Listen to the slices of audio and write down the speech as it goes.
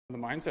The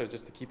mindset is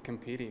just to keep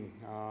competing.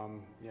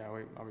 Yeah,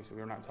 obviously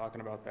we're not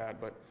talking about that,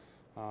 but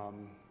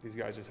these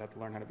guys just have to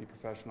learn how to be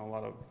professional. A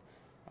lot of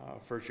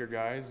first-year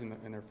guys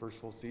in their first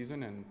full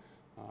season, and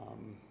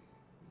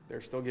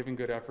they're still giving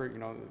good effort. You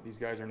know, these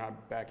guys are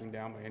not backing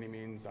down by any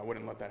means. I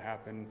wouldn't let that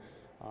happen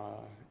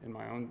in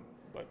my own,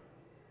 but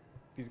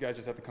these guys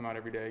just have to come out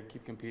every day,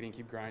 keep competing,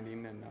 keep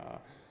grinding, and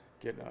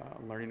get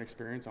learning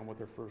experience on what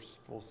their first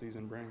full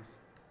season brings.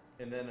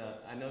 And then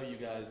I know you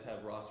guys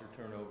have roster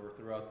turnover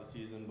throughout the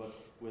season, but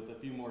with a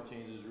few more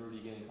changes, Rudy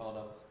getting called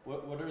up,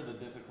 what are the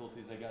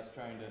difficulties, I guess,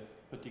 trying to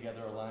put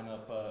together a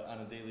lineup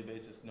on a daily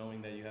basis,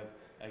 knowing that you have,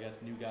 I guess,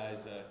 new guys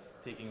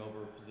taking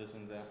over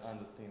positions on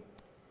this team?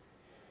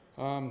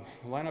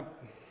 The lineup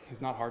is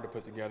not hard to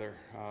put together.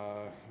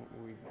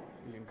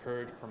 We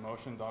encourage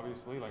promotions,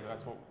 obviously, like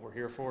that's what we're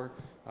here for.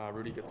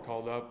 Rudy gets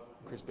called up,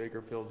 Chris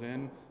Baker fills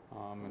in,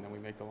 and then we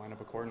make the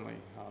lineup accordingly.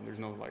 There's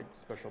no like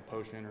special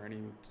potion or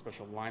any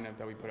special lineup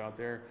that we put out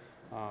there.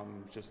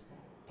 Just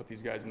put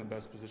these guys in the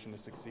best position to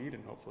succeed,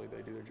 and hopefully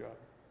they do their job.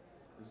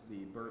 Is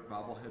the Burt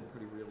bobblehead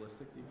pretty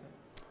realistic, do you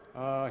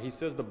think? He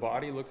says the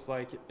body looks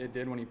like it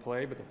did when he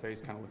played, but the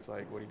face kind of looks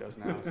like what he does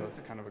now, so it's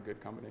kind of a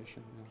good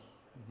combination. Yeah.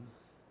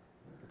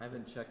 I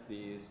haven't checked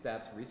the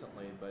stats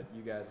recently, but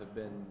you guys have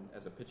been,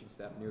 as a pitching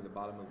staff, near the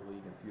bottom of the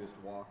league in fewest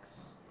walks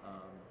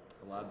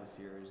allowed this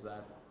year. Is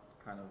that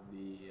kind of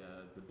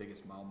the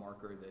biggest mile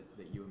marker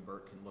that you and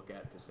Burt can look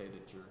at to say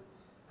that you're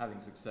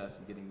having success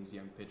in getting these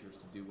young pitchers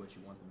to do what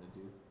you want them to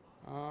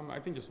do? I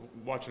think just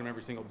watching them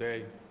every single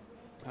day,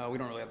 we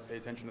don't really have to pay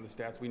attention to the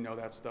stats. We know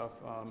that stuff.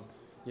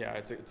 Yeah,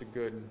 it's a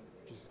good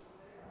just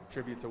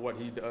tribute to what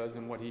he does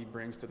and what he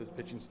brings to this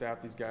pitching staff.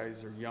 These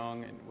guys are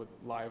young and with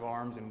live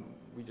arms, and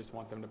we just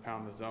want them to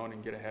pound the zone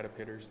and get ahead of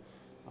hitters.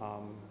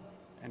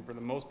 And for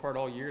the most part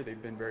all year,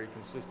 they've been very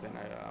consistent.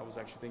 I was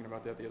actually thinking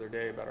about that the other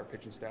day about our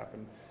pitching staff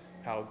and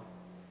how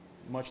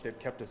much they've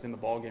kept us in the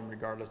ballgame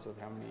regardless of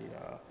how many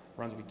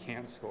runs we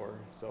can't score.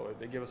 So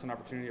they give us an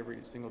opportunity every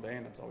single day,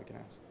 and that's all we can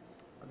ask.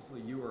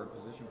 Obviously, you were a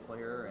position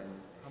player, and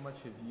how much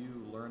have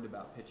you learned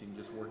about pitching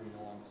just working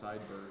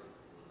alongside Burt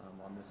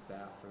on this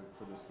staff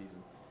for this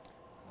season?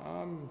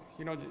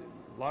 You know,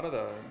 a lot of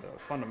the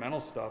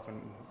fundamental stuff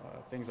and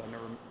things I've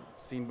never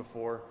seen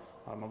before.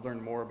 I've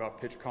learned more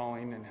about pitch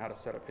calling and how to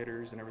set up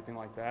hitters and everything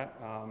like that.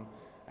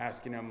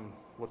 Asking them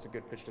what's a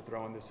good pitch to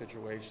throw in this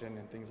situation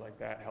and things like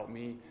that help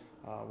me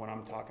when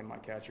I'm talking to my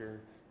catcher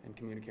and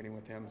communicating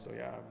with him. So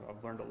yeah,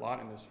 I've learned a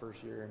lot in this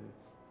first year, and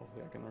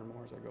hopefully I can learn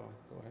more as I go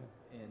ahead.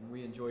 And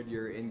we enjoyed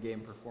your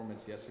in-game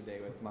performance yesterday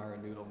with Myra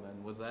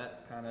Noodleman. Was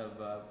that kind of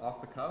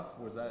off the cuff?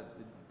 Was that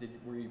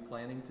were you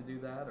planning to do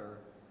that, or?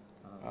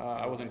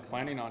 I wasn't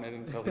planning on it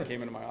until he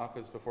came into my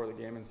office before the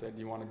game and said, "Do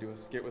you want to do a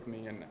skit with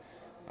me?" And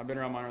I've been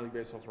around minor league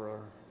baseball for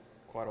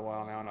quite a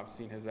while now, and I've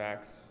seen his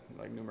acts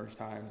like numerous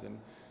times. And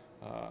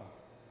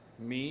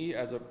me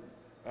as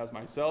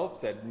myself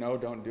said, "No,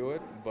 don't do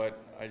it." But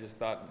I just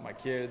thought my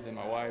kids and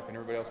my wife and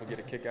everybody else would get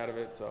a kick out of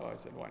it, so I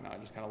said, "Why not?"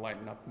 Just kind of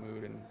lighten up the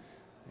mood and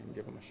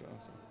give them a show.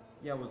 So.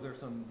 Yeah, was there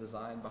some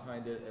design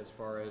behind it as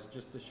far as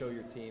just to show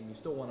your team you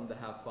still want them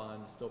to have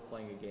fun, still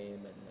playing a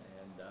game, and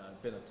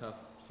been a tough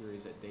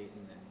series at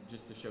Dayton, and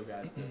just to show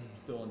guys to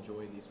still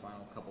enjoy these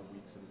final couple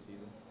weeks of the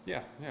season?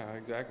 Yeah,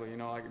 exactly. You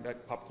know,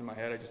 that popped in my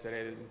head. I just said,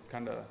 hey, it's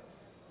kind of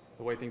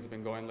the way things have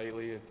been going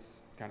lately.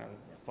 It's kind of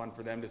fun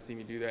for them to see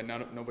me do that.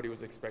 Nobody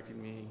was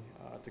expecting me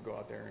to go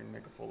out there and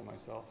make a fool of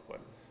myself, but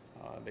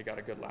they got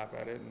a good laugh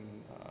at it,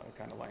 and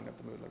kind of lightened up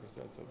the mood, like I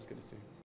said, so it was good to see.